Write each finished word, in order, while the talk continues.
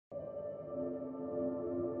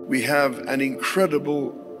We have an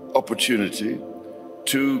incredible opportunity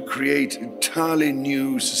to create entirely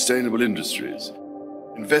new sustainable industries,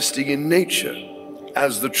 investing in nature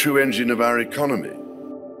as the true engine of our economy.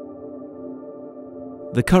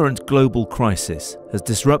 The current global crisis has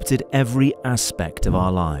disrupted every aspect of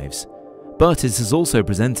our lives, but it has also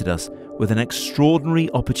presented us with an extraordinary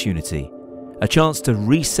opportunity, a chance to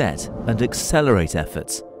reset and accelerate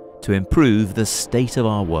efforts to improve the state of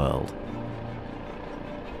our world.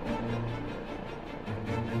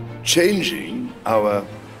 Changing our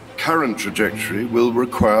current trajectory will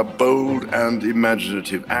require bold and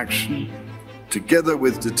imaginative action, together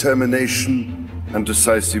with determination and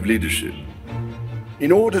decisive leadership.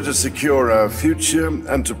 In order to secure our future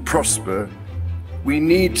and to prosper, we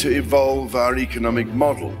need to evolve our economic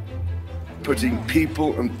model, putting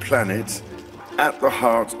people and planet at the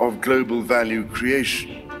heart of global value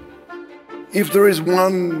creation. If there is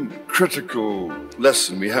one critical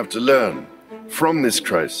lesson we have to learn from this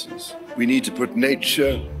crisis, we need to put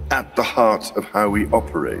nature at the heart of how we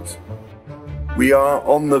operate. We are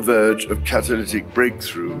on the verge of catalytic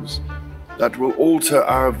breakthroughs that will alter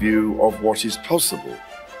our view of what is possible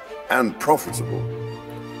and profitable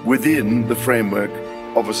within the framework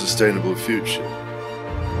of a sustainable future.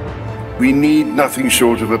 We need nothing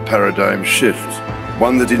short of a paradigm shift,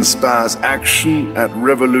 one that inspires action at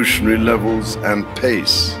revolutionary levels and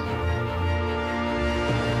pace.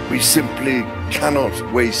 We simply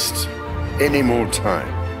cannot waste any more time.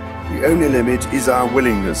 The only limit is our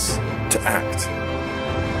willingness to act.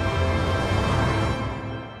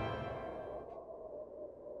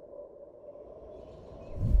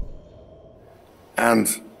 And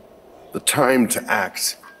the time to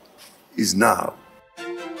act is now.